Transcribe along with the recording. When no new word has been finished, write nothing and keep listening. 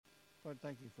Lord,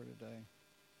 thank you for today.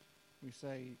 We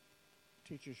say,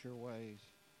 teach us your ways.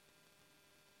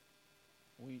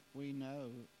 We know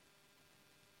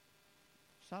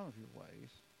some of your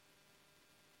ways.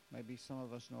 Maybe some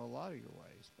of us know a lot of your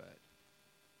ways, but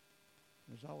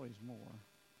there's always more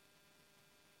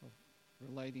of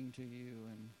relating to you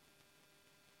and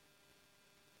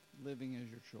living as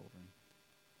your children.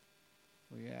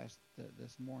 We ask that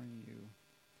this morning you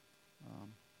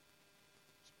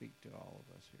speak to all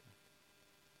of us here.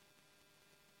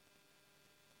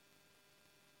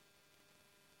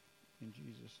 In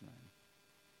Jesus' name,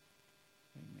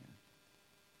 amen.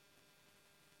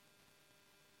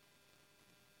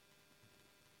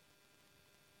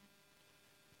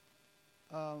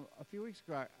 A few weeks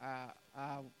ago,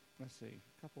 let's see,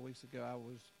 a couple of weeks ago, I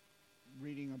was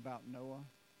reading about Noah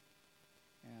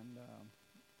and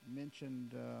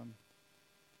mentioned,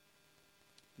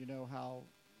 how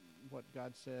what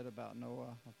God said about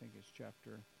Noah. I think it's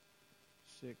chapter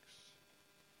 6,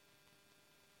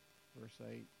 verse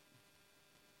 8.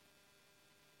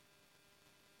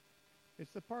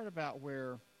 It's the part about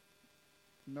where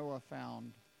Noah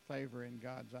found favor in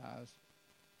God's eyes.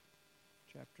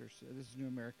 Chapter 6, this is New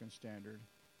American Standard.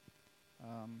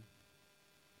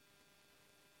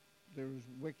 There was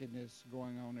wickedness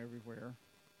going on everywhere.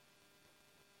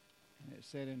 And it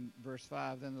said in verse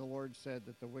 5, then the Lord said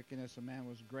that the wickedness of man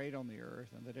was great on the earth,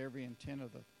 and that every intent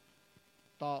of the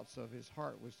thoughts of his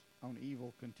heart was on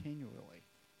evil continually.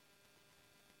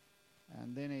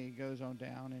 And then he goes on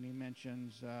down and he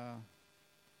mentions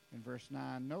in verse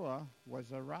 9, Noah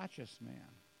was a righteous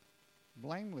man,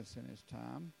 blameless in his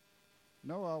time.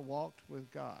 Noah walked with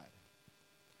God.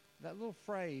 That little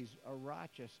phrase, a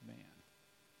righteous man,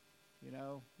 you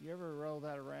ever roll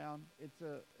that around? It's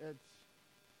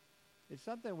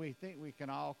something we think we can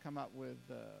all come up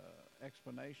with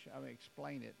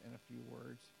explain it in a few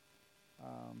words.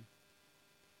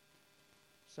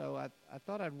 So I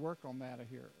thought I'd work on that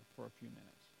here for a few minutes.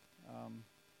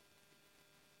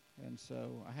 And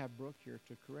so I have Brooke here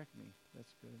to correct me.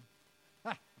 That's good.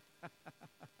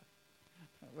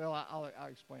 Well, I'll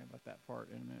explain about that part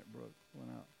in a minute, Brooke. When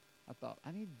I thought,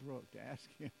 I need Brooke to ask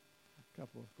you a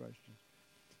couple of questions.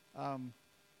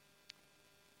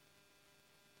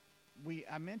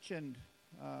 I mentioned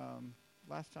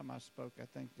last time I spoke, I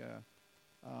think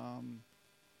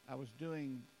I was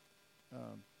doing,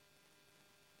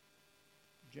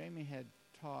 Jamie had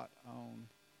taught on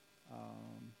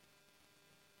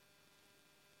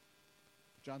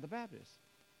John the Baptist.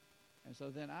 And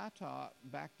so then I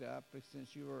backed up,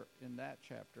 since you were in that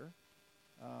chapter,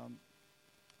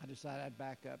 I decided I'd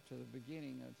back up to the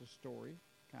beginning of the story,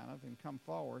 kind of, and come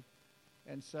forward.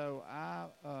 And so I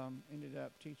ended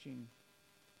up teaching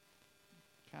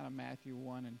kind of Matthew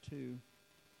 1 and 2.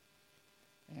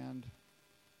 And,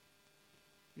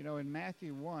 in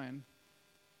Matthew 1,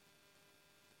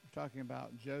 we're talking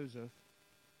about Joseph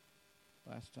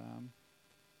last time,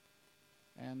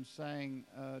 and saying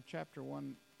chapter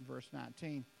 1, verse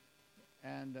 19,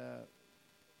 and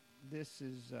this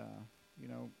is,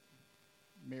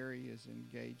 Mary is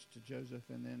engaged to Joseph,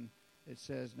 and then it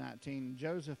says 19,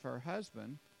 Joseph, her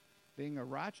husband, being a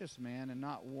righteous man and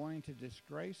not wanting to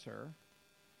disgrace her,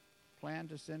 planned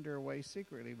to send her away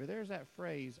secretly. But there's that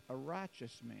phrase, a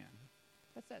righteous man.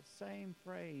 That's that same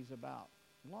phrase about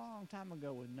a long time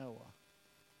ago with Noah,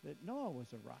 that Noah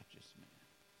was a righteous man,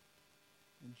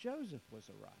 and Joseph was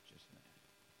a righteous man.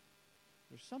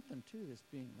 There's something to this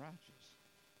being righteous.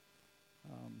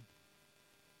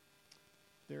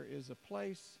 There is a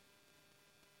place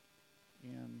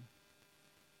in...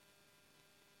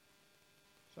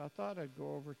 So I thought I'd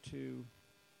go over to...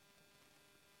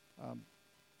 I'm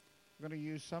going to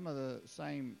use some of the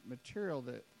same material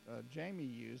that Jamie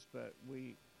used, but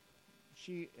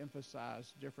she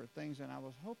emphasized different things, and I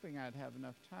was hoping I'd have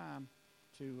enough time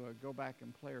to go back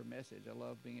and play her message. I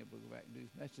love being able to go back and do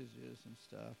messages and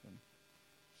stuff, and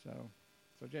so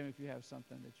Jamie, if you have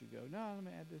something that you go, no, let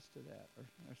me add this to that, or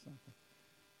something.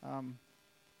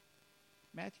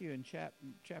 Matthew in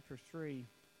chapter 3.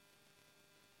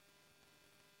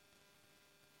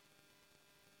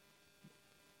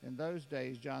 In those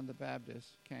days, John the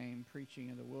Baptist came preaching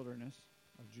in the wilderness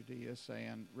of Judea,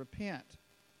 saying, repent,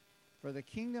 for the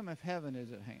kingdom of heaven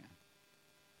is at hand.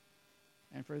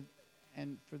 And for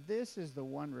this is the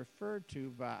one referred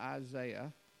to by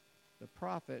Isaiah, the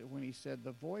prophet, when he said,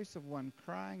 the voice of one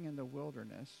crying in the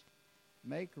wilderness,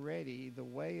 make ready the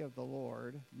way of the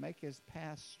Lord, make his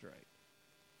path straight.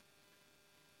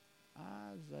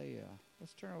 Isaiah.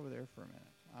 Let's turn over there for a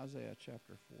minute. Isaiah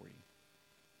chapter 40.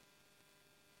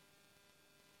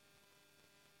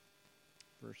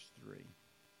 Verse 3.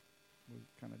 we'll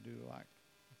kind of do like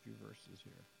a few verses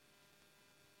here.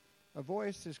 A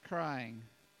voice is crying,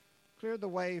 "Clear the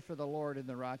way for the Lord in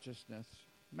the righteousness.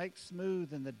 Make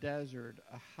smooth in the desert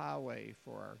a highway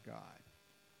for our God.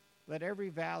 Let every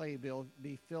valley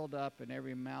be filled up and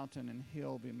every mountain and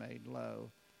hill be made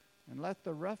low. And let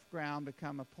the rough ground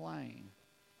become a plain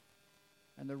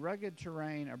and the rugged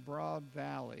terrain a broad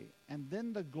valley. And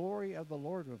then the glory of the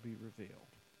Lord will be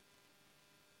revealed.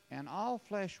 And all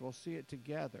flesh will see it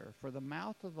together, for the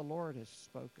mouth of the Lord has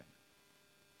spoken."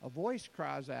 A voice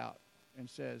cries out and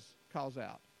calls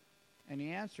out. And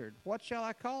he answered, "What shall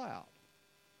I call out?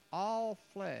 All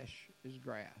flesh is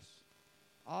grass.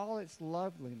 All its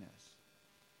loveliness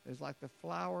is like the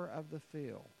flower of the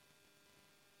field.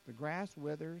 The grass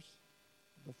withers,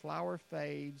 the flower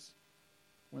fades.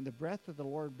 When the breath of the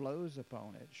Lord blows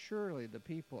upon it, surely the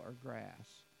people are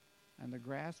grass. And the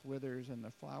grass withers and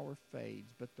the flower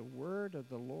fades, but the word of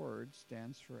the Lord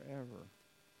stands forever."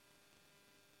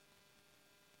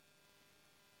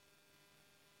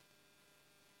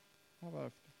 How about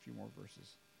a few more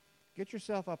verses? "Get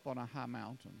yourself up on a high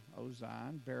mountain, O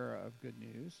Zion, bearer of good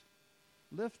news.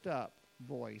 Lift up your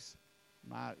voice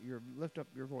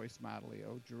mightily,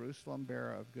 O Jerusalem,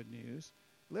 bearer of good news.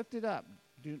 Lift it up.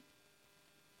 Do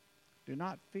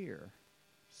not fear.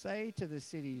 Say to the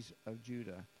cities of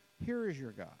Judah, here is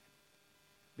your God.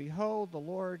 Behold, the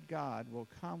Lord God will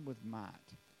come with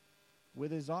might,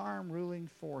 with his arm ruling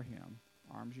for him."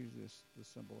 Arms usually the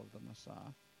symbol of the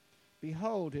Messiah.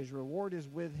 "Behold, his reward is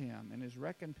with him, and his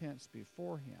recompense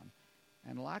before him.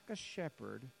 And like a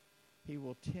shepherd, he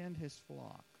will tend his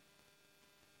flock.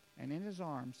 And in his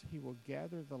arms he will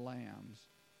gather the lambs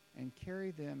and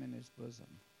carry them in his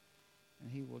bosom.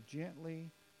 And he will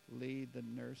gently lead the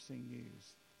nursing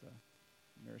ewes," the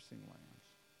nursing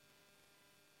lambs.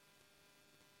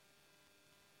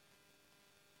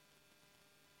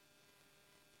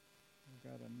 We've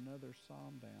got another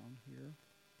psalm down here.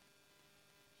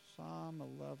 Psalm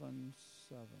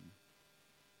 11:7.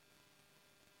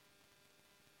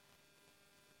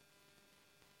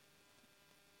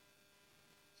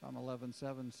 Psalm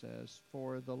 11:7 says,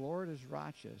 "For the Lord is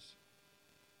righteous.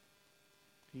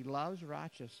 He loves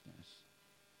righteousness.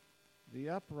 The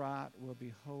upright will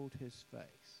behold his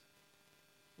face."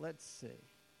 Let's see.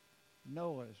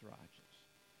 Noah is righteous.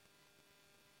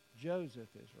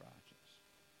 Joseph is righteous.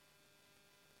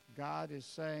 God is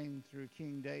saying through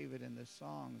King David in this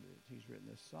song that he's written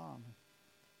this psalm,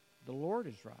 the Lord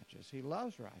is righteous. He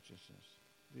loves righteousness.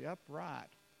 The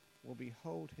upright will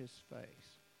behold his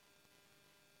face.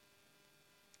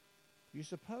 You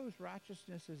suppose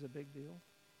righteousness is a big deal?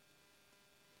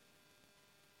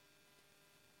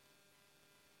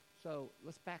 So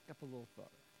let's back up a little further.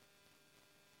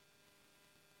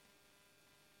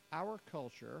 Our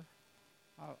culture,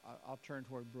 I'll turn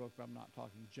toward Brooke, but I'm not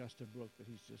talking just to Brooke, but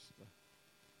he's just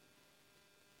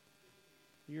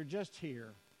you're just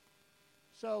here.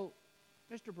 So,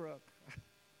 Mr. Brooke,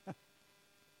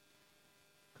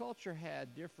 culture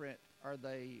had different, are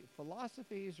they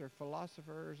philosophies or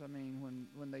philosophers? I mean,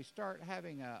 when they start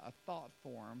having a thought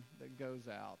form that goes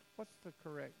out, what's the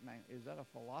correct name? Is that a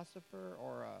philosopher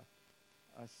or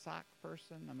a psych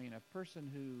person? I mean, a person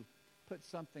who puts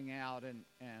something out and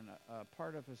a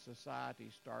part of a society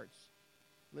starts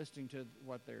listening to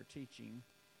what they're teaching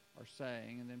or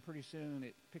saying, and then pretty soon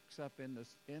it picks up in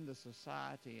the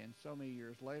society, and so many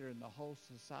years later, and the whole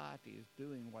society is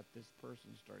doing what this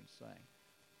person started saying.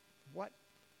 What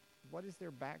is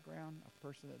their background? A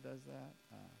person that does that?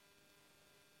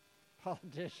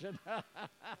 Politician.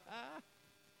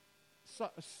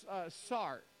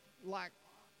 Sart.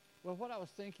 Well, what I was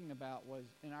thinking about was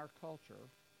in our culture,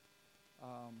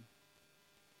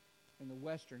 in the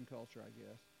Western culture, I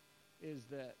guess, is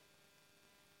that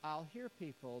I'll hear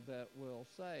people that will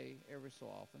say every so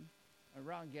often, and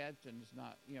Ron Gadsden is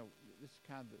not, this is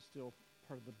kind of still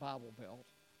part of the Bible Belt.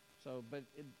 So, but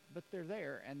they're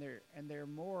there, and they're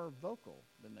more vocal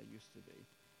than they used to be,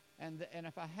 and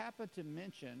if I happen to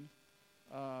mention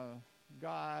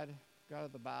God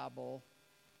of the Bible,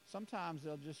 sometimes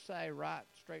they'll just say right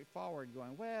straightforward,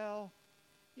 going, well,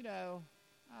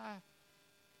 I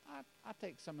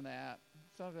take some of that,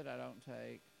 some of it I don't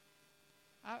take.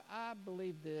 I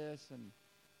believe this, and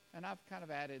I've kind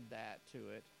of added that to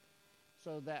it.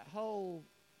 So that whole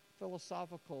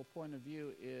philosophical point of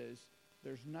view is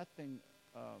there's nothing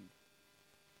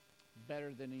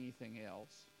better than anything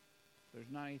else.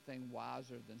 There's not anything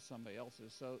wiser than somebody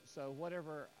else's. So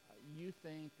whatever you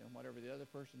think and whatever the other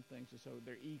person thinks, so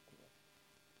they're equal.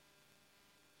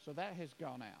 So that has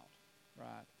gone out,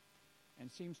 right,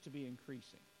 and seems to be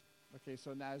increasing. Okay,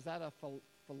 so now is that a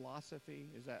philosophy?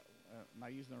 Is that Am I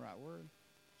using the right word?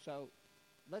 So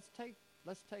let's take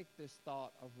this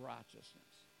thought of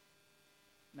righteousness.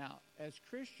 Now, as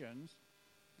Christians,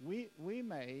 we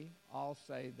may all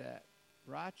say that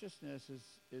righteousness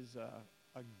is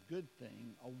a good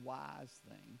thing, a wise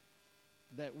thing,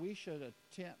 that we should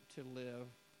attempt to live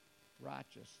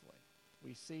righteously.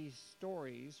 We see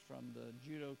stories from the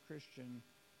Judeo-Christian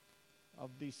of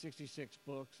these 66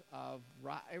 books of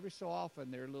every so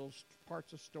often there are little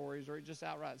parts of stories, or it just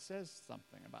outright says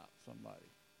something about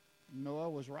somebody. Noah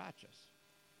was righteous.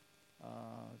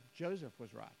 Joseph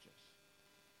was righteous.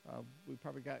 We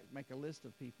probably got to make a list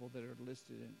of people that are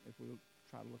listed in, if we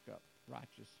try to look up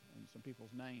righteous and some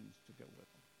people's names to go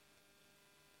with them.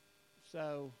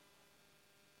 So,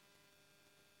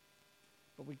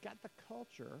 but we got the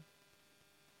culture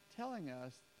telling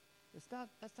us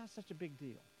that's not such a big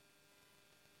deal.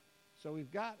 So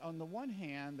we've got, on the one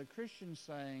hand, the Christians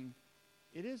saying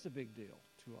it is a big deal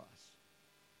to us.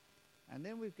 And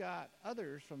then we've got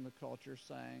others from the culture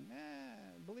saying,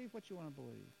 believe what you want to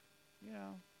believe. You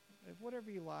know, if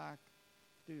whatever you like,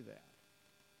 do that.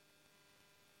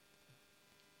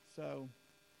 So,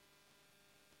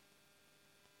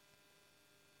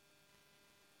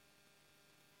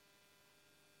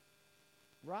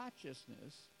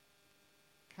 righteousness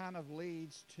kind of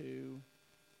leads to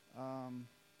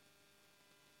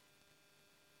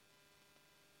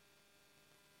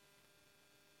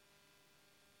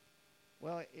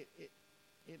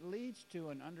it leads to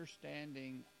an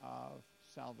understanding of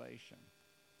salvation.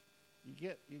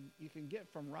 You can get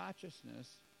from righteousness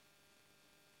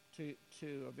to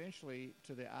eventually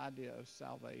to the idea of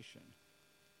salvation,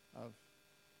 of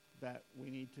that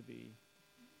we need to be,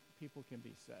 people can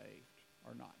be saved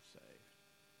or not saved.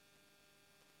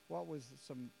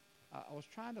 I was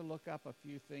trying to look up a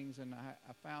few things, and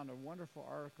I found a wonderful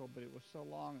article, but it was so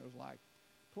long it was like,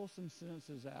 pull some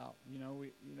sentences out.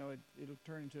 It'll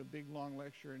turn into a big long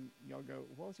lecture, and y'all go,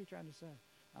 what was he trying to say?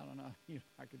 I don't know.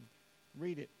 I could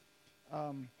read it.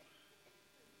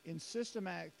 In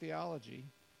systematic theology,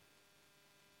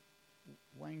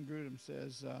 Wayne Grudem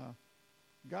says,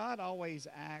 God always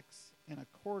acts in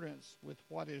accordance with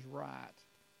what is right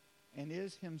and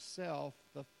is himself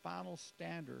the final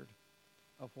standard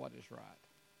of what is right.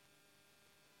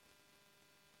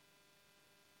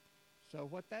 So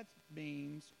what that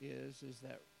means is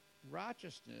that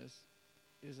righteousness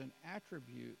is an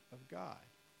attribute of God.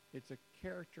 It's a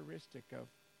characteristic of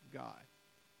God.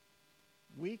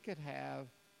 We could have,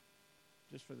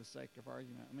 just for the sake of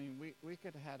argument, we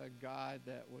could have had a God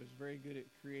that was very good at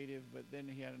creative, but then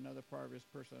he had another part of his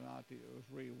personality that was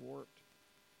really warped,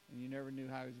 and you never knew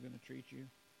how he was going to treat you.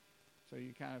 So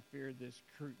you kind of feared this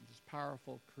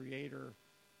powerful creator,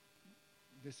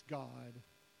 this God.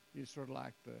 It's sort of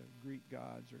like the Greek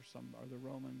gods or the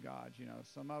Roman gods.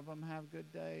 Some of them have good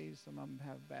days, some of them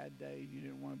have bad days. You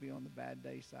didn't want to be on the bad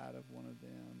day side of one of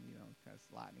them, kind of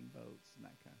lightning bolts and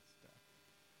that kind of stuff.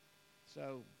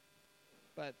 So,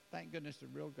 but thank goodness the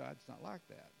real God's not like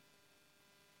that.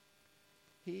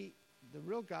 The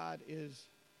real God is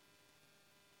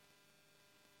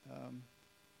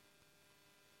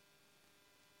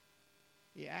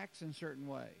he acts in certain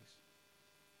ways.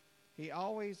 He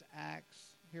always acts.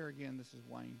 Here again, this is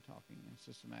Wayne talking in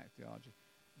systematic theology.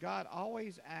 God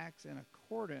always acts in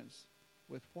accordance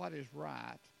with what is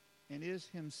right and is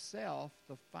himself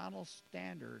the final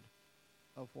standard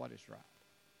of what is right.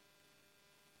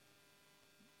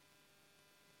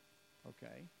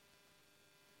 Okay?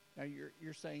 Now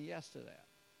you're saying yes to that.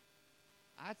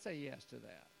 I'd say yes to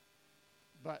that.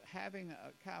 But having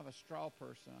a kind of a straw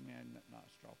person, not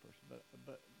a straw person,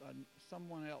 but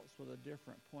someone else with a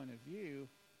different point of view,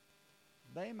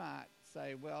 they might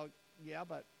say, well, yeah,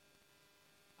 but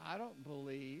I don't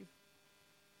believe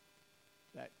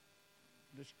that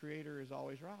this creator is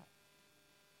always right.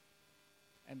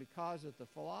 And because of the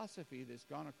philosophy that's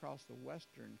gone across the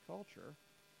Western culture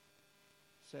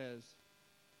says,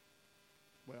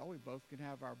 well, we both can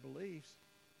have our beliefs.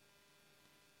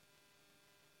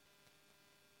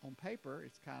 On paper,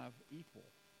 it's kind of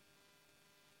equal.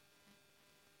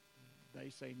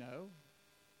 They say no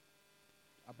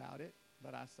about it,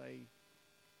 but I say,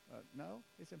 no,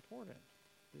 it's important,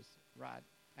 this right,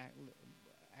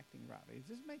 acting rightly. Is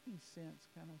this making sense?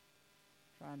 Kind of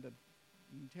trying to,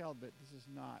 you can tell that this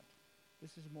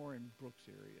is more in Brooks'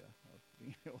 area of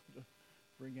being able to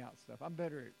bring out stuff. I'm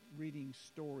better at reading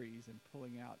stories and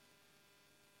pulling out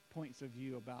points of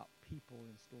view about people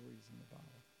and stories in the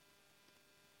Bible.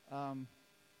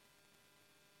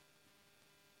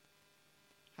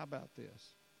 How about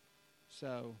this?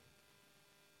 So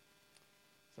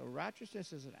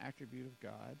righteousness is an attribute of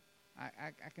God.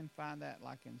 I can find that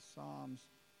like in Psalms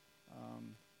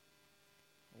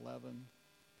 11,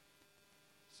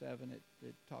 7.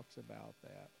 It talks about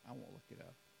that. I won't look it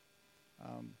up.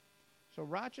 So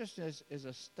righteousness is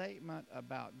a statement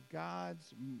about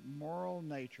God's moral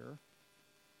nature,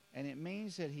 and it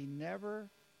means that he never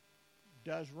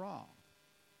does wrong.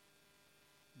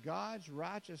 God's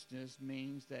righteousness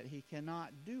means that he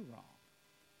cannot do wrong.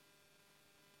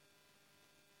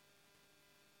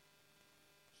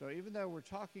 So even though we're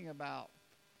talking about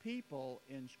people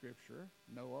in Scripture,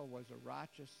 Noah was a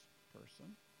righteous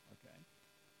person, okay?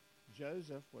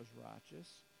 Joseph was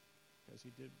righteous because he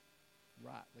did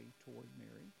rightly toward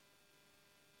Mary.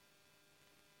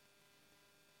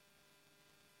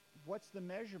 What's the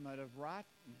measurement of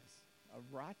righteousness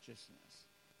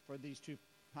for these two?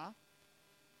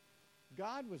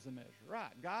 God was the measure,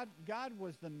 right? God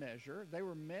was the measure. They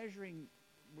were measuring.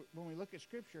 When we look at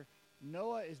Scripture,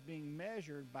 Noah is being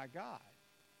measured by God.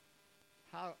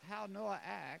 How Noah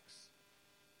acts,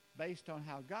 based on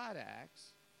how God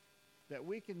acts, that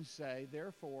we can say,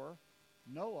 therefore,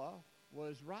 Noah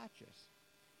was righteous.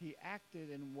 He acted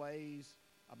in ways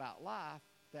about life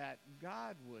that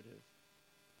God would have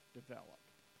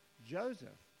developed.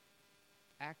 Joseph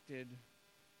acted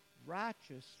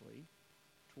righteously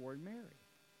toward Mary.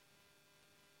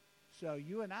 So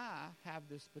you and I have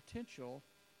this potential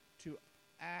to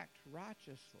act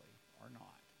righteously or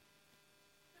not.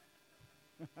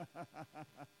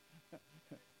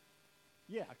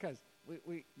 Yeah, because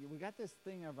we got this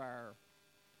thing of our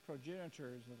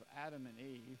progenitors of Adam and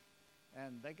Eve,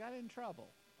 and they got in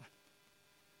trouble.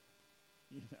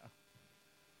 You know.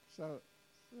 So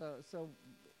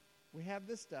we have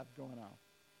this stuff going on.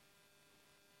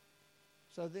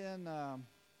 So then,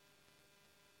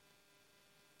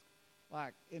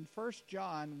 like in 1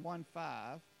 John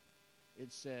 1:5,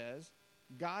 it says,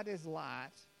 God is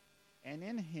light, and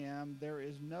in him there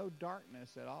is no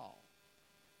darkness at all.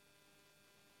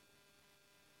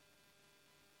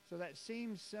 So that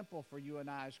seems simple for you and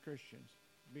I as Christians,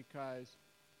 because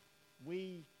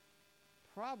we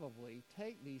probably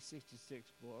take these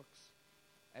 66 books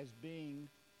as being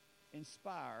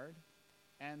inspired,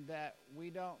 and that we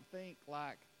don't think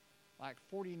like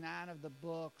 49 of the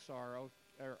books are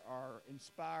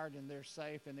inspired and they're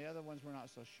safe, and the other ones we're not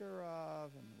so sure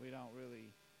of, and we don't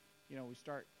really, we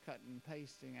start cutting and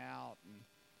pasting out, and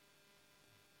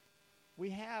we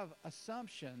have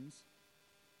assumptions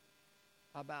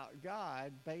about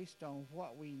God based on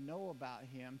what we know about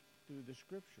him through the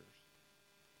Scriptures.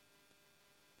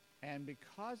 And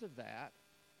because of that,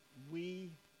 of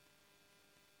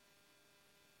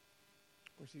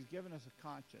course, he's given us a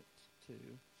conscience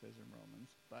too, says in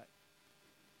Romans, but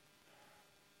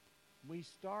we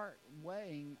start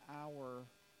weighing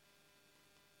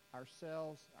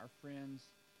ourselves, our friends,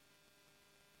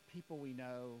 people we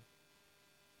know,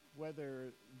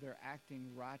 whether they're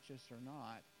acting righteous or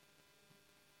not.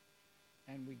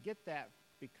 And we get that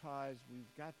because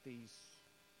we've got these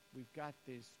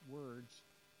words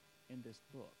in this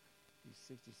book, these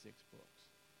 66 books.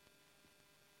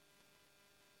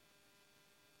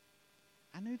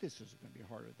 I knew this was going to be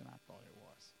harder than I thought it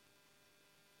was.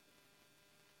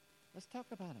 Let's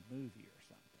talk about a movie or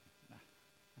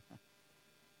something.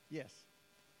 Yes,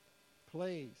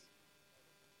 please.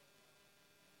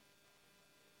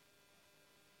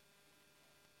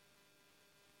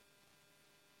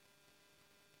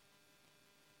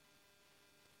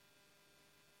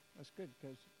 That's good,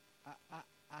 because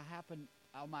I happen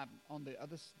on the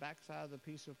other back side of the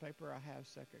piece of paper, I have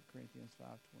 2 Corinthians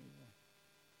 5:21.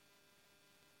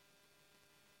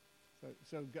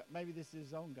 So maybe this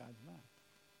is on God's mind,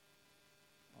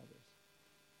 all this.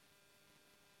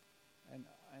 And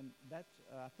that's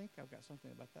I think I've got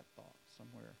something about that thought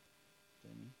somewhere,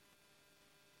 Jamie.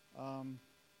 I'm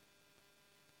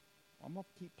going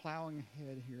to keep plowing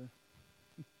ahead here.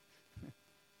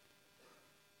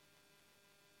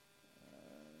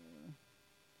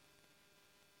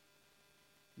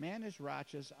 Man is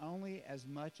righteous only as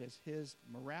much as his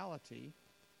morality,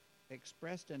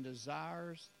 expressed in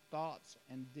desires, thoughts,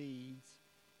 and deeds,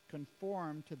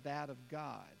 conform to that of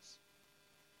God's.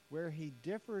 Where he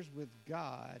differs with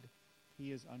God,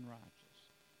 he is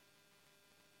unrighteous.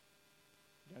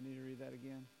 Do I need to read that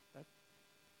again? That's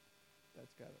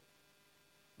got it.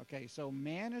 Okay, so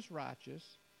man is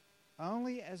righteous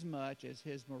only as much as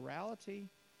his morality,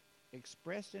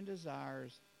 expressed in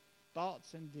desires,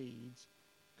 thoughts, and deeds,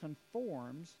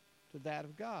 conforms to that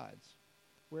of God's.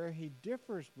 Where he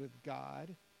differs with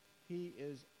God, he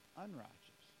is unrighteous.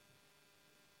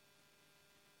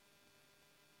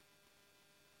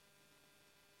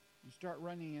 You start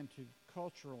running into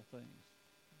cultural things.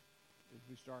 as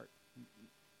we start, Of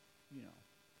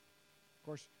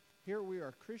course, here we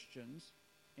are Christians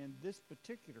in this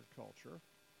particular culture,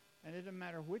 and it doesn't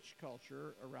matter which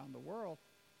culture around the world,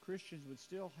 Christians would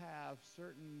still have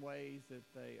certain ways that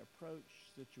they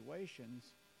approach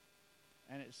situations.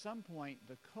 And at some point,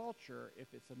 the culture,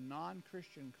 if it's a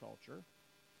non-Christian culture,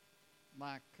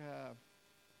 like,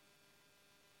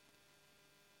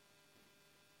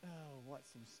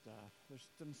 what's some stuff? There's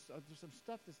some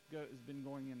stuff that's been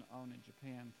going on in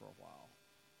Japan for a while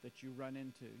that you run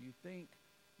into. You think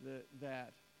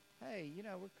that hey,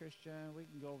 we're Christian, we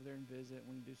can go over there and visit,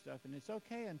 we can do stuff, and it's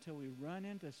okay until we run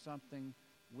into something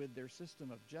with their system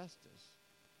of justice.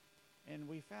 And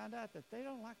we found out that they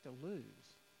don't like to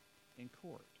lose in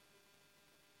court.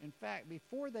 In fact,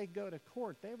 before they go to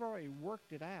court, they've already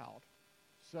worked it out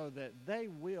so that they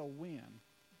will win.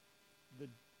 The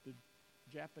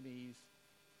Japanese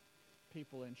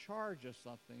people in charge of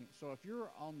something. So if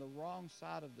you're on the wrong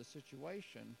side of the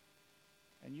situation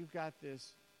and you've got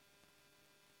this,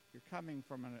 you're coming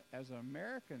from as an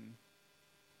American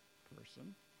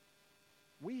person,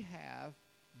 we have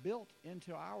built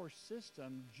into our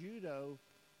system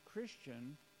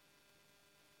Judo-Christian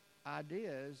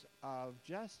ideas of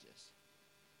justice.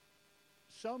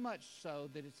 So much so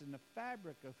that it's in the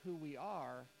fabric of who we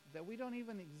are that we don't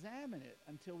even examine it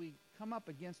until we come up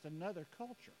against another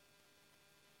culture.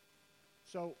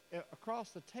 So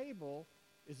across the table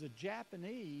is a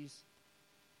Japanese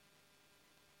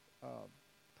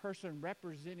person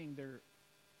representing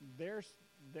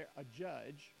a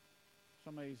judge.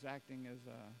 Somebody's acting as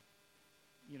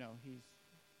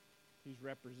he's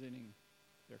representing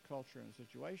their culture and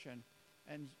situation,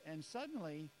 and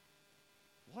suddenly,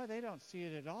 boy, they don't see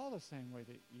it at all the same way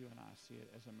that you and I see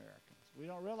it as Americans. We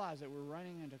don't realize that we're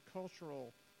running into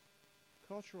cultural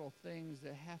things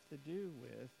that have to do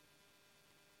with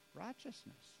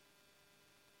righteousness.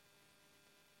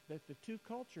 That the two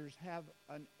cultures have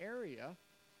an area,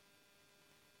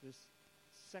 this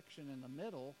section in the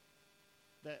middle,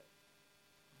 that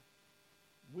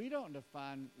we don't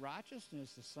define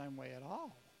righteousness the same way at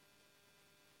all.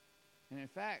 And in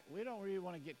fact, we don't really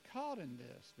want to get caught in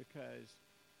this because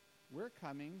we're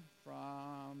coming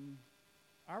from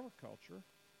our culture,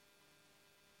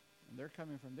 and they're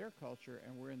coming from their culture,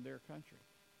 and we're in their country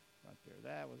right there.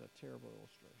 That was a terrible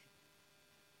illustration.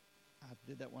 I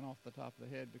did that one off the top of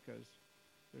the head because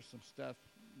there's some stuff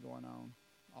going on,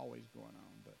 always going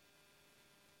on. But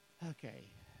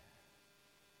okay.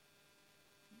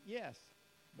 Yes,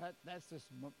 that's this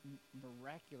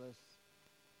miraculous,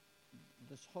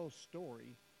 this whole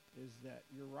story is that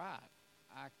you're right.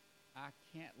 I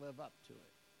can't live up to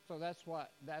it. So that's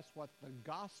what the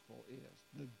gospel is,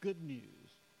 the good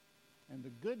news. And the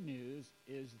good news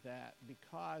is that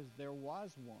because there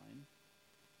was one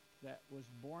that was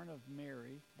born of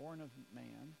Mary, born of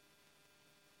man,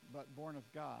 but born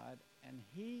of God, and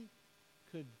he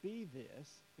could be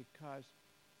this because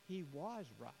he was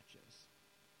righteous.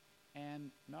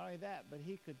 And not only that, but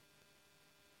he could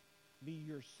be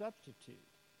your substitute.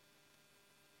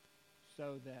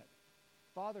 So that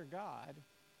Father God,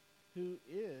 who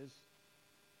is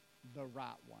the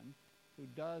right one, who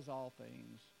does all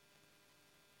things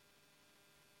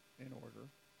in order,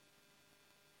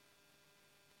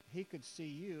 he could see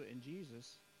you in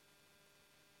Jesus,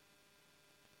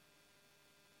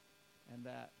 and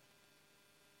that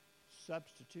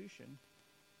substitution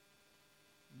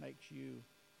makes you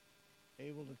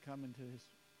able to come into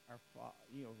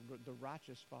the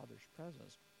righteous Father's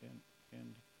presence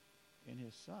in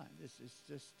His Son. This is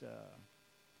just.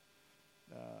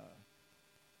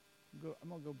 I'm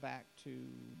going to go back to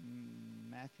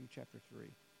Matthew chapter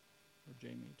 3, where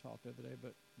Jamie talked the other day,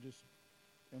 but just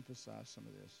emphasize some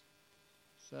of this.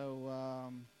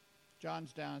 So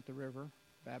John's down at the river,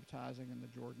 baptizing in the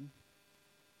Jordan,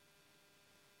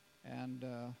 and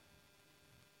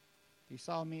he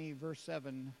saw me, verse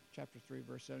 7, chapter 3,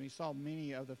 verse 7, he saw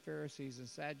many of the Pharisees and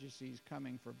Sadducees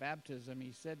coming for baptism.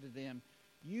 He said to them,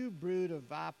 "You brood of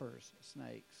vipers,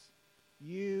 snakes,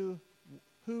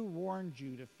 who warned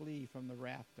you to flee from the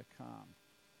wrath to come?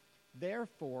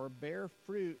 Therefore, bear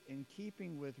fruit in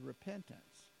keeping with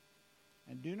repentance.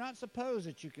 And do not suppose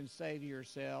that you can say to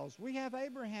yourselves, 'We have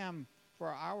Abraham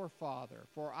for our father.'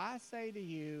 For I say to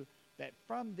you that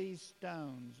from these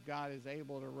stones God is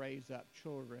able to raise up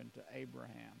children to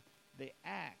Abraham. The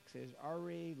axe is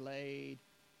already laid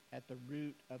at the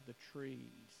root of the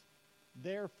trees.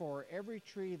 Therefore, every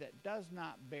tree that does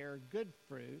not bear good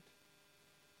fruit,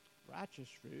 righteous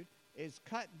fruit, is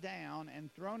cut down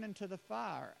and thrown into the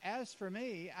fire. As for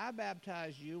me, I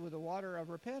baptize you with the water of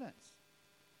repentance.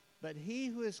 But he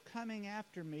who is coming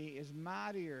after me is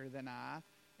mightier than I,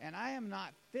 and I am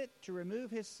not fit to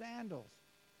remove his sandals.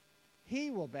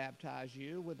 He will baptize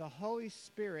you with the Holy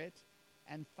Spirit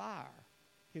and fire.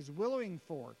 His winnowing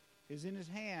fork is in his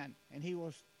hand, and he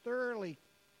will thoroughly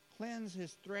cleanse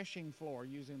his threshing floor,"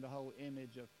 using the whole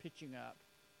image of pitching up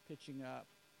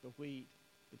the wheat.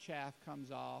 The chaff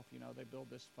comes off. They build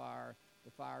this fire.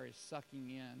 The fire is sucking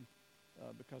in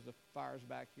because the fire's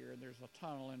back here, and there's a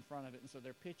tunnel in front of it. And so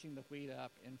they're pitching the wheat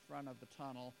up in front of the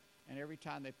tunnel. And every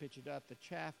time they pitch it up, the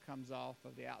chaff comes off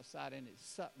of the outside, and it's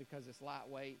sucked because it's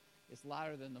lightweight. It's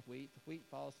lighter than the wheat. The wheat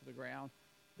falls to the ground.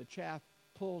 The chaff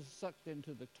sucked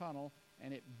into the tunnel,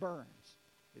 and it burns.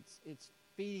 It's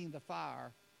feeding the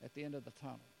fire at the end of the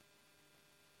tunnel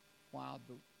while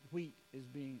the wheat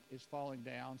is falling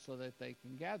down so that they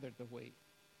can gather the wheat.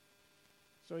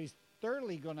 So he's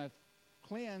thoroughly going to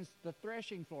cleanse the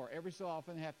threshing floor. Every so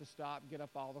often they have to stop, get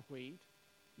up all the wheat,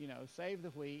 save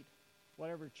the wheat,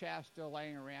 whatever chaff's still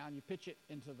laying around, you pitch it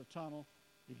into the tunnel.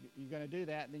 You're going to do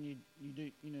that, and then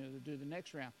you do the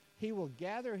next round. He will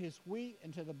gather his wheat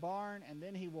into the barn, and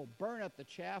then he will burn up the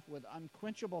chaff with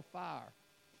unquenchable fire.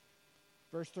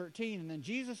 Verse 13, "And then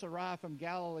Jesus arrived from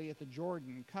Galilee at the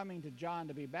Jordan, coming to John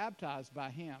to be baptized by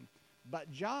him.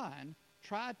 But John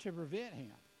tried to prevent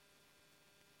him,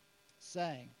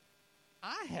 saying,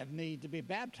 'I have need to be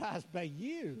baptized by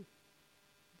you.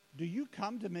 Do you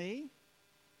come to me?'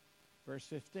 Verse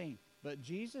 15, "But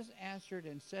Jesus answered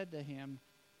and said to him,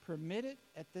 'Permit it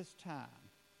at this time.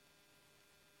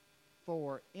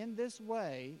 For in this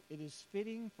way it is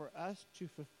fitting for us to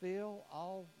fulfill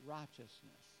all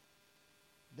righteousness.'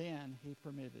 Then he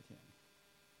permitted him.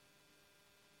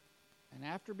 And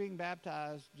after being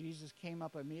baptized, Jesus came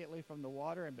up immediately from the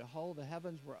water, and behold, the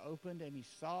heavens were opened, and he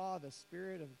saw the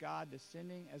Spirit of God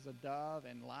descending as a dove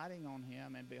and lighting on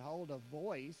him. And behold, a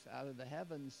voice out of the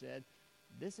heavens said,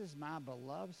 'This is my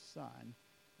beloved Son,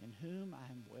 in whom I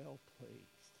am well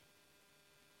pleased.'"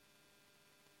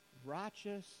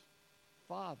 Righteous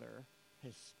Father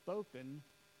has spoken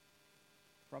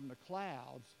from the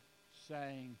clouds,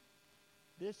 saying,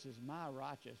 "This is my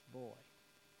righteous boy."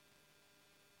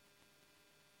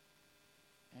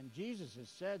 And Jesus has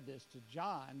said this to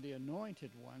John, the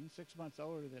anointed one, 6 months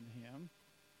older than him,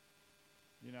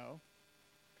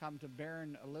 come to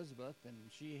barren Elizabeth,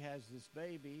 and she has this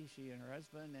baby, she and her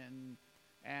husband,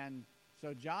 and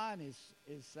so John is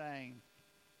saying,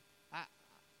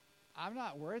 I'm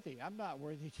not worthy. I'm not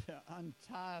worthy to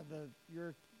untie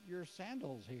your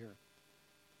sandals here.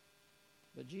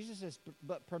 But Jesus says,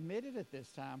 "But permitted at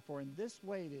this time, for in this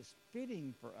way it is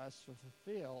fitting for us to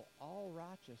fulfill all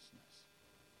righteousness."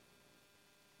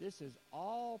 This is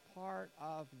all part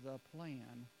of the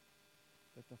plan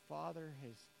that the Father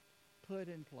has put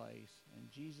in place, and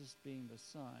Jesus, being the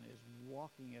Son, is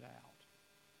walking it out.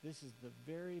 This is the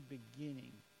very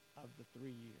beginning of the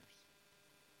 3 years.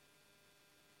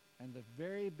 And the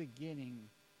very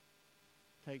beginning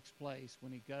takes place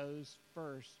when he goes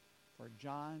first for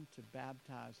John to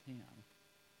baptize him.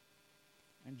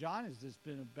 And John has just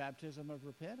been a baptism of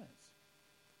repentance.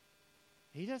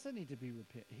 He doesn't need to be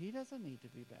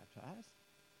baptized.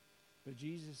 But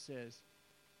Jesus says,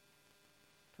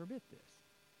 "Permit this.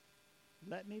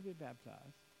 Let me be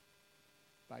baptized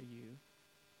by you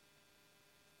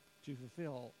to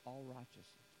fulfill all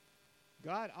righteousness."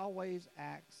 God always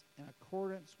acts in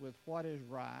accordance with what is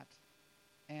right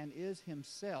and is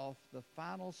himself the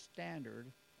final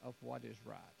standard of what is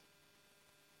right.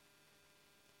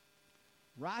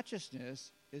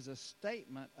 Righteousness is a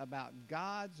statement about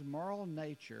God's moral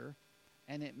nature,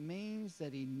 and it means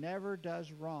that he never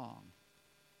does wrong.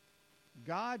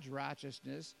 God's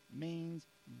righteousness means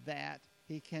that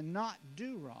he cannot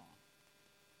do wrong.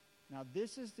 Now,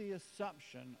 this is the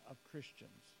assumption of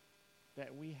Christians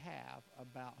that we have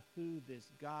about who this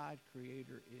God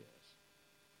creator is.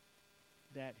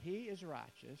 That he is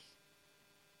righteous,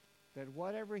 that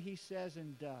whatever he says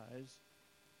and does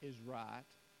is right,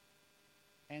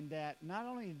 and that not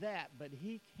only that, but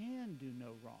he can do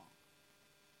no wrong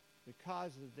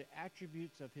because of the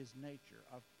attributes of his nature,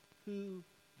 of who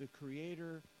the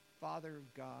Creator, Father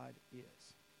God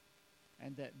is.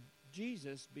 And that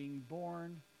Jesus, being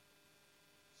born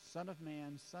Son of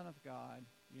Man, Son of God,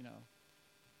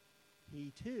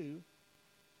 he too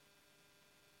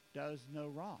does no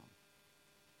wrong.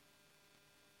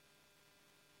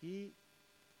 He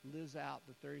lives out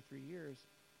the 33 years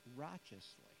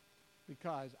righteously,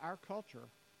 because our culture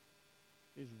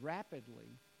is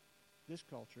rapidly, this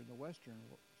culture in the Western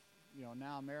world,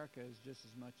 now America is just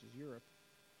as much as Europe,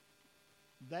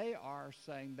 they are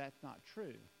saying that's not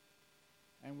true.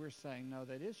 And we're saying, no,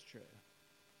 that is true.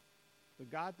 the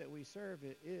God that we serve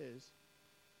is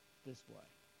this way.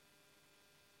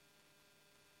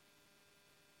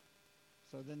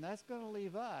 So then that's going to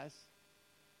leave us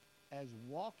as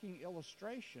walking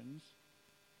illustrations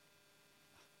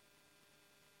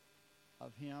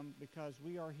of him because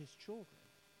we are his children,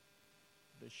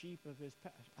 the sheep of his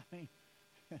pasture. I mean,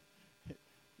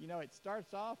 it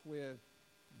starts off with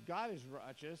God is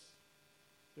righteous.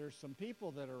 There's some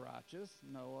people that are righteous.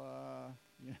 Noah,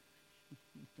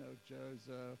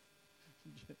 Joseph,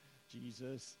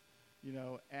 Jesus,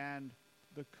 and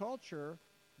the culture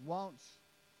wants,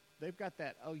 they've got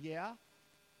that, oh yeah?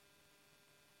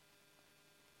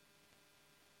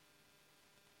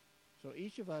 So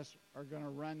each of us are going to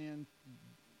run in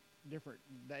different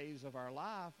days of our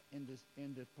life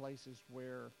into places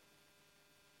where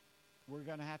we're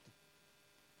going to have to,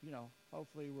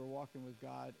 hopefully we're walking with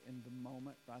God in the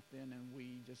moment right then, and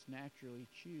we just naturally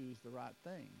choose the right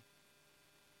thing.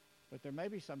 But there may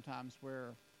be some times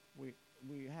where we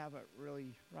haven't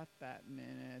really right that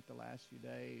minute, the last few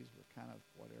days, we're kind of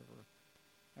whatever,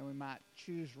 and we might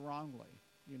choose wrongly,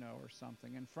 or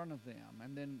something in front of them.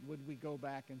 And then would we go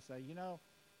back and say,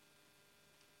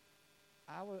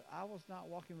 I was not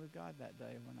walking with God that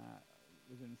day when I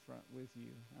was in front with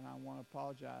you, and I want to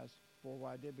apologize for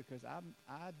what I did because I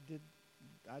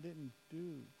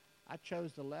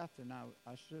chose the left, and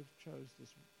I should have chose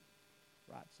this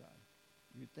right side.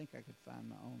 You'd think I could find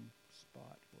my own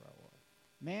spot where I was.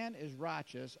 Man is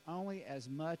righteous only as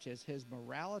much as his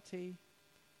morality,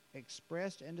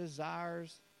 expressed in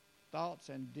desires, thoughts,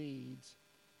 and deeds,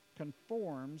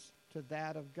 conforms to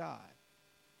that of God.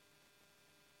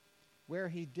 Where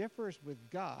he differs with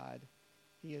God,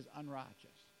 he is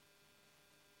unrighteous.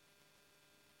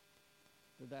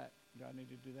 Do I need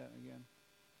to do that again?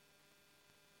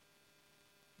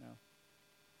 No.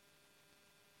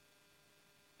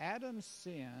 Adam's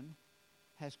sin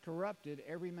has corrupted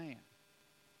every man.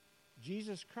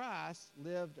 Jesus Christ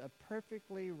lived a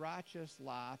perfectly righteous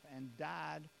life and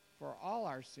died for all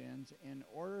our sins in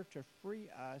order to free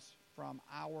us from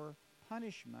our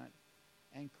punishment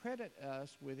and credit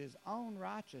us with his own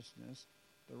righteousness,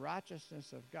 the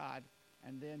righteousness of God.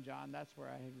 And then, John, that's where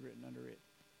I had written under it,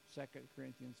 2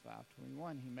 Corinthians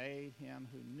 5:21. He made him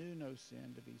who knew no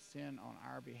sin to be sin on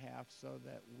our behalf so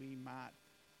that we might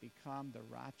become the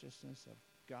righteousness of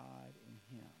God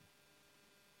in him.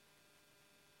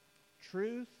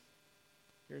 Truth,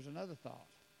 here's another thought.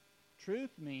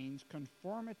 Truth means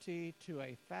conformity to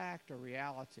a fact or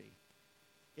reality.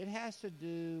 It has to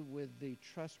do with the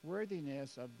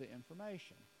trustworthiness of the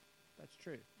information. That's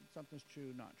true. Something's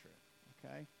true, not true.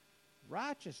 Okay?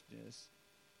 Righteousness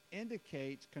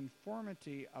indicates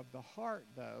conformity of the heart,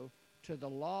 though, to the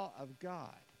law of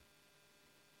God.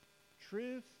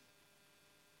 Truth,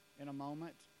 in a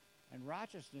moment, and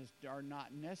righteousness are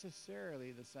not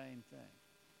necessarily the same thing.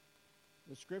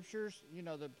 The scriptures,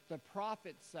 the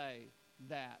prophets say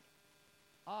that,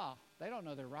 they don't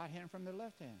know their right hand from their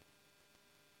left hand.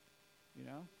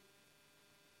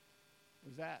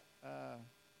 Was that,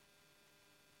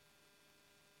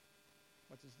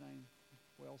 what's his name?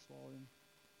 Whale swallowed him.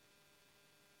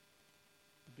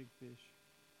 The big fish.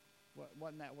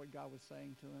 Wasn't that what God was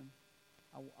saying to him?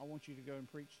 I want you to go and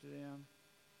preach to them.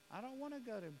 I don't want to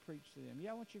go to preach to them.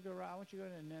 Yeah, I want you to go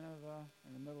to Nineveh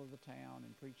in the middle of the town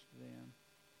and preach to them.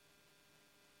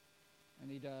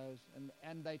 And he does,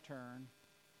 and they turn.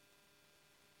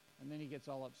 And then he gets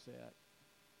all upset,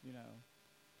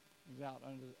 He's out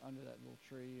under that little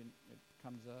tree, and it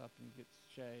comes up, and he gets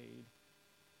shade,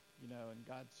 and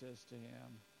God says to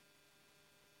him,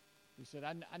 he said,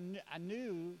 I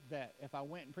knew that if I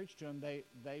went and preached to them,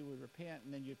 they would repent,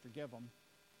 and then you'd forgive them.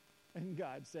 And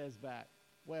God says back,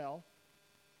 well,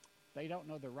 they don't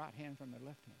know their right hand from their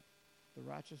left hand. The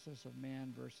righteousness of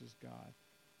man versus God.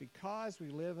 Because we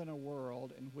live in a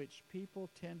world in which people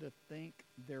tend to think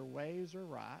their ways are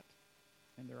right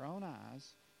in their own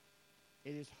eyes,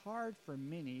 it is hard for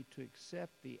many to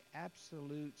accept the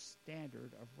absolute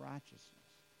standard of righteousness.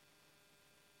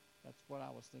 That's what I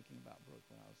was thinking about, Brooke,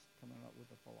 when I was coming up with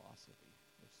the philosophy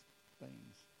of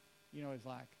things. It's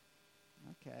like,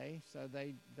 okay, so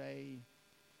they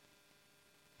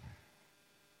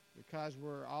because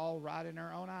we're all right in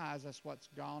our own eyes, that's what's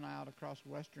gone out across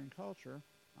Western culture.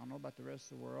 I don't know about the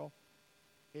rest of the world.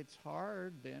 It's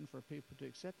hard then for people to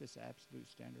accept this absolute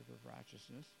standard of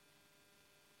righteousness.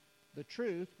 The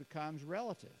truth becomes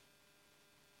relative.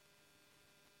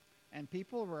 And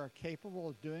people are capable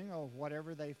of doing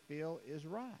whatever they feel is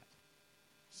right.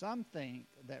 Some think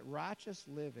that righteous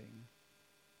living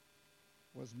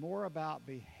was more about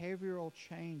behavioral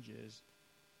changes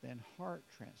than heart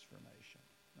transformation.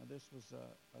 Now, this was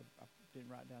a didn't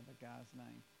write down the guy's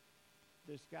name.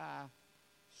 This guy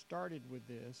started with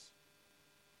this,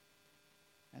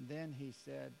 and then he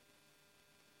said,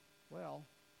 well,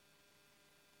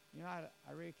 you know,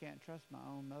 I really can't trust my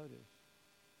own motives.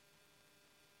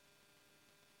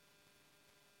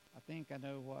 I think I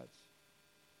know what's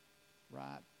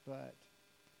right, but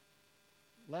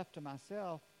left to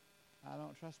myself, I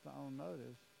don't trust my own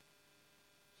motives.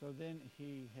 So then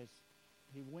he's a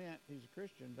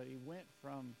Christian, but he went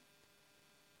from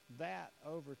that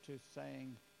over to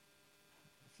saying,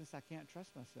 since I can't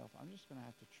trust myself, I'm just going to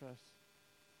have to trust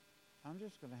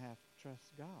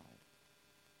God.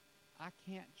 I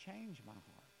can't change my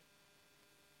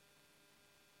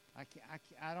heart.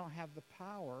 I don't have the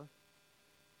power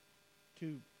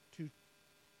to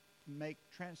make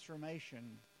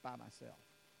transformation by myself.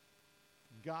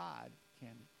 God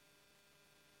can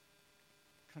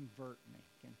convert me,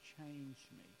 can change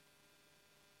me.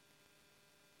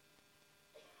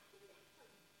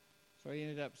 So he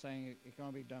ended up saying it can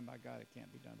only be done by God, it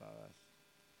can't be done by us.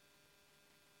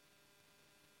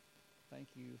 Thank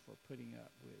you for putting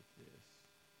up with this.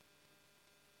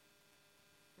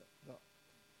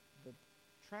 The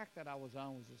track that I was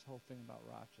on was this whole thing about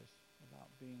righteous, about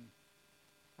being.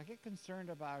 I get concerned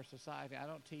about our society. I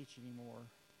don't teach anymore,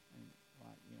 and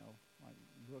like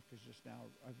Brooke is just now.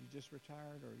 Have you just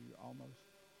retired, or are you almost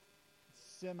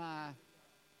semi?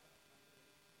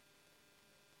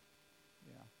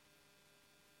 Yeah.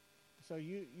 So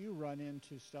you run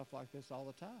into stuff like this all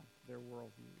the time. Their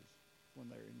worldviews when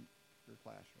they're in your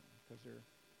classroom, because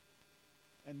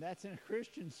and that's in a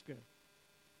Christian school,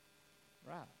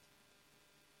 right?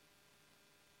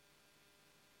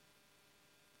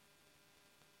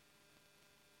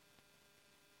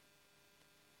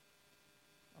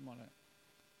 I'm going to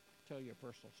tell you a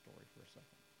personal story for a second.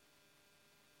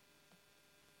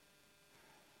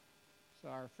 So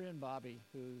our friend Bobby,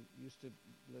 who used to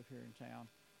live here in town,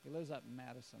 he lives up in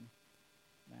Madison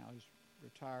now. He's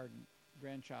retired, and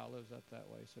grandchild lives up that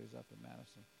way, so he's up in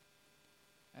Madison.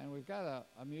 And we've got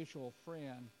a mutual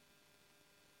friend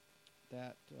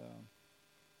that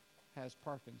has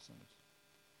Parkinson's.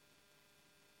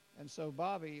 And so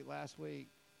Bobby last week,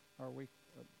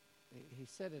 he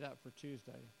set it up for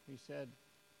Tuesday. He said,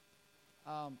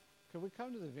 could we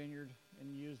come to the vineyard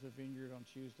and use the vineyard on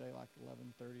Tuesday, like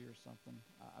 11:30 or something?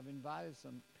 I've invited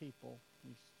some people.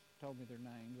 He's told me their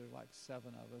names. There's like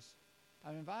 7 of us.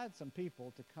 I've invited some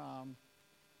people to come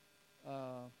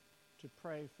to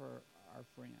pray for our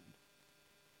friend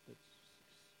that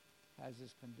has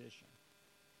this condition.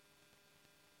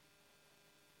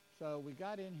 So we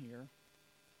got in here,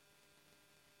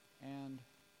 and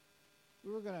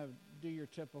we were going to do your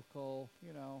typical,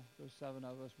 those 7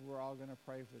 of us, we're all going to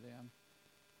pray for them.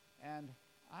 And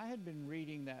I had been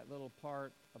reading that little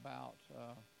part about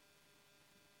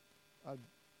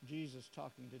Jesus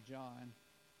talking to John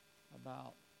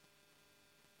about,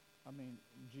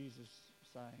 Jesus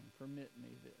saying, permit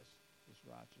me this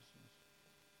righteousness.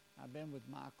 I've been with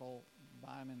Michael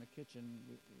by him in the kitchen.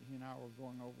 He and I were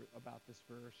going over about this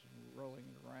verse and rolling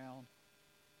it around.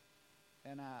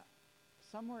 And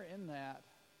somewhere in that,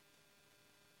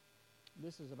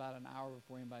 this is about an hour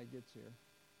before anybody gets here,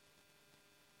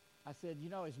 I said,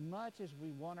 as much as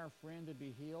we want our friend to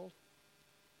be healed,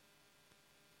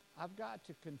 I've got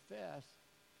to confess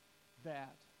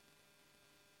that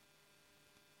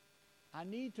I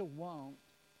need to want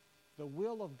the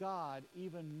will of God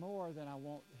even more than I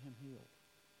want him healed.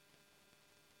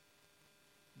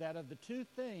 That of the two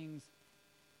things,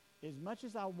 as much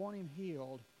as I want him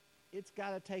healed, it's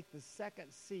got to take the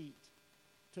second seat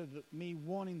to me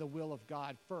wanting the will of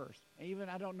God first. And even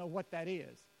I don't know what that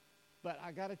is, but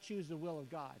I got to choose the will of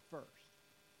God first.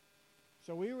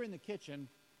 So we were in the kitchen,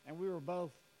 and we were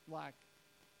both like,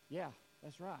 yeah,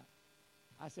 that's right.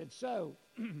 I said, so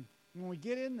when we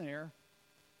get in there,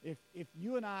 if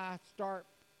you and I start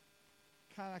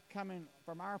kind of coming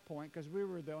from our point, because we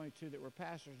were the only 2 that were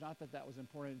pastors, not that that was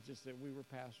important, it's just that we were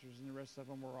pastors, and the rest of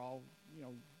them were all,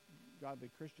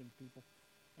 godly Christian people.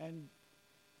 And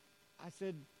I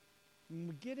said, when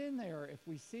we get in there, if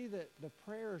we see that the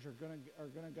prayers are going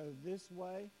to go this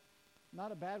way,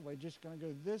 not a bad way, just going to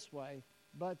go this way,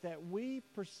 but that we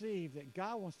perceive that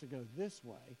God wants to go this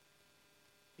way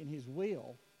in his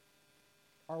will,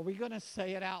 are we going to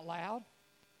say it out loud?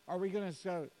 Are we going to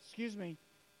go, excuse me,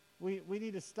 we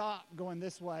need to stop going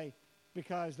this way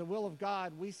because the will of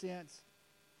God we sense,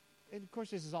 and of course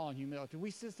this is all in humility,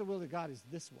 we sense the will of God is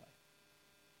this way.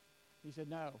 He said,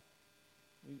 no,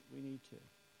 we need to.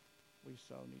 We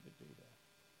so need to do that.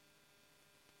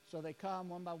 So they come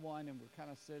one by one, and we're kind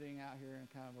of sitting out here in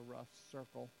kind of a rough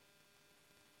circle.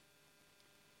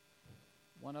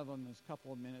 One of them is a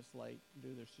couple of minutes late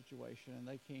due to their situation, and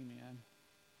they came in.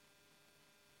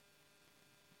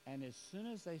 And as soon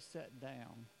as they sat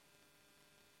down,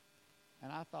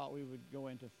 and I thought we would go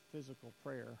into physical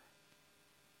prayer,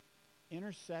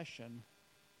 intercession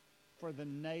for the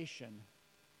nation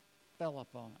fell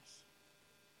upon us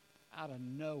out of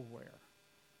nowhere.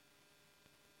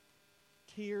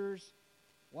 Tears.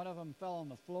 One of them fell on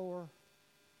the floor,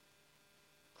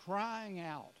 crying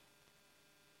out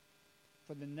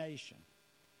for the nation,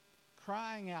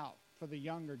 crying out for the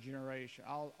younger generation,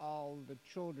 all the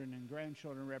children and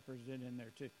grandchildren represented in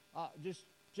there too.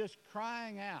 Just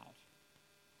crying out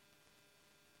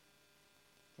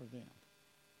for them.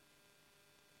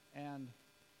 And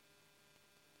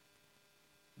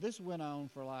this went on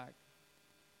for like,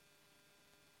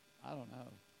 I don't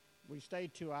know. We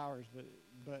stayed 2 hours,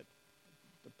 but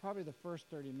probably the first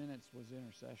 30 minutes was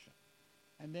intercession.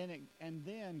 And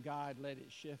then God let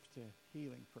it shift to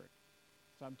healing prayer.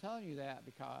 So I'm telling you that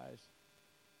because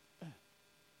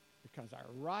our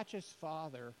righteous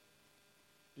Father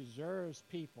deserves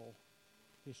people,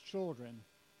 his children,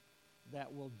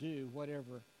 that will do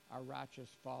whatever our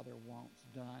righteous Father wants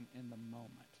done in the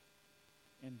moment,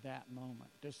 in that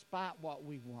moment, despite what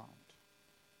we want.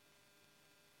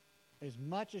 As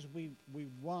much as we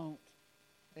want,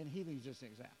 and healing is just an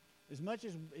example, as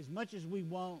much as we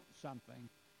want something,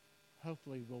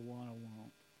 hopefully we'll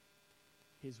want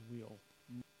his will,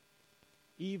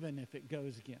 even if it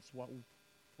goes against what we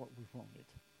wanted.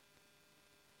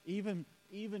 Even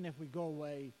if we go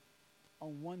away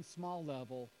on one small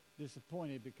level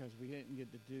disappointed because we didn't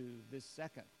get to do this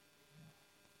second.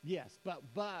 Yes, but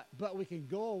we can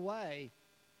go away,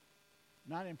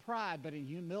 not in pride, but in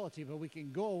humility, but we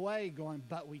can go away going,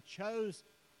 but we chose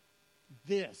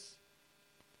this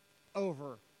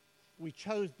we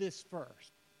chose this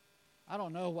first. I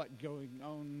don't know what's going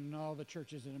on in all the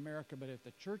churches in America, but if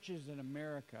the churches in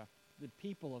America, the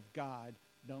people of God,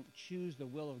 don't choose the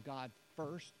will of God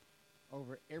first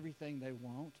over everything they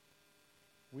want,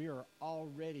 the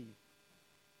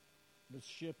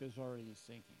ship is already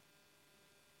sinking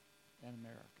in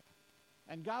America.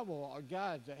 And God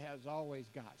has always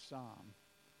got some.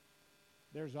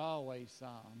 There's always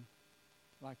some.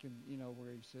 Like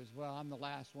where he says, well, I'm the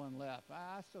last one left.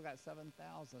 I still got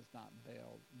 7,000 that's not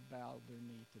bowed their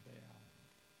knee to Baal.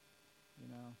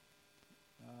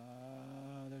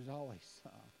 There's always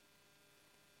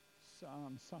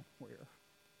some somewhere.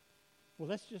 Well,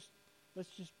 let's just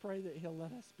pray that he'll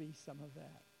let us be some of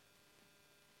that.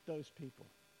 Those people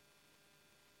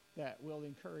that will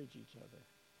encourage each other.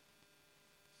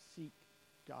 Seek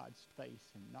God's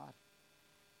face and not,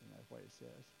 what it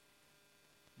says.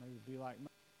 Maybe be like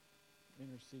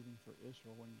interceding for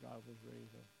Israel when God was ready to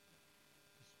just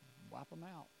wipe them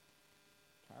out.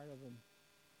 Tired of them.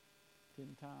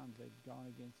 10 times they'd gone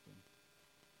against him.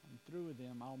 I'm through with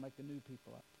them. I'll make a new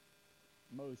people up.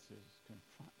 Moses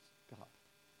confronts God.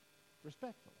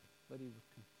 Respectfully, but he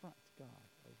confronts God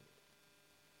over it.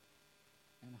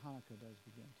 And Hanukkah does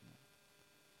begin tonight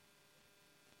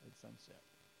at sunset.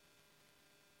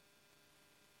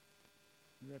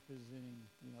 Representing,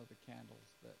 the candles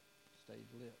that stayed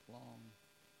lit long.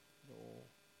 The oil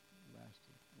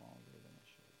lasted longer than it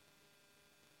should.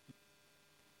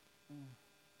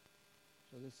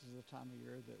 So this is the time of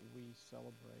year that we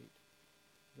celebrate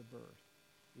the birth,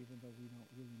 even though we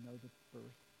don't really know the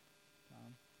birth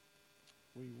time.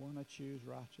 We want to choose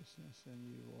righteousness in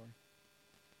you, Lord.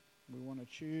 We want to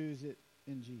choose it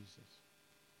in Jesus.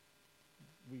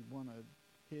 We want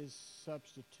his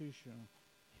substitution,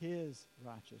 his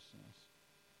righteousness,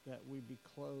 that we be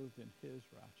clothed in his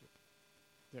righteousness,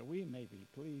 that we may be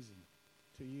pleasing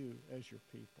to you as your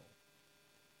people,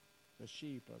 the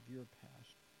sheep of your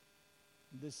pasture.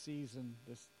 This season,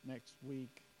 this next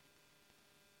week,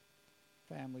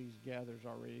 families gathers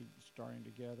already starting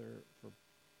together for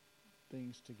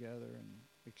things together and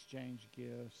exchange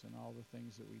gifts and all the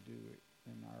things that we do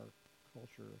in our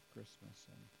culture of Christmas.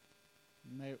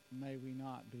 And may we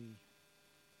not be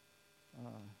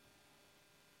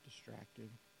distracted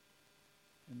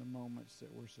in the moments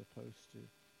that we're supposed to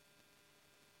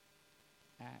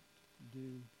act,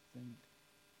 do, think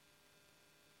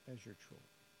as your children.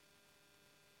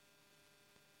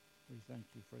 We thank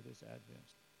you for this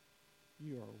Advent.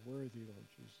 You are worthy, Lord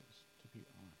Jesus, to be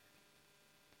honored.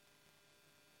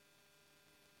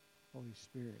 Holy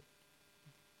Spirit,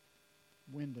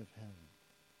 wind of heaven,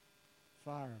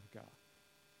 fire of God,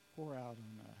 pour out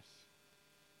on us.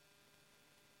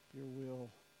 Your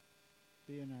will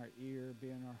be in our ear, be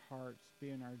in our hearts, be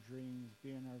in our dreams,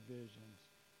 be in our visions.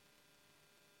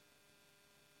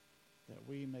 that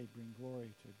we may bring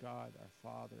glory to God our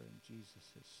Father and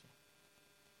Jesus his Son.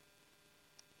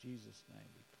 In Jesus' name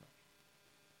we pray.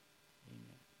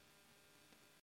 Amen.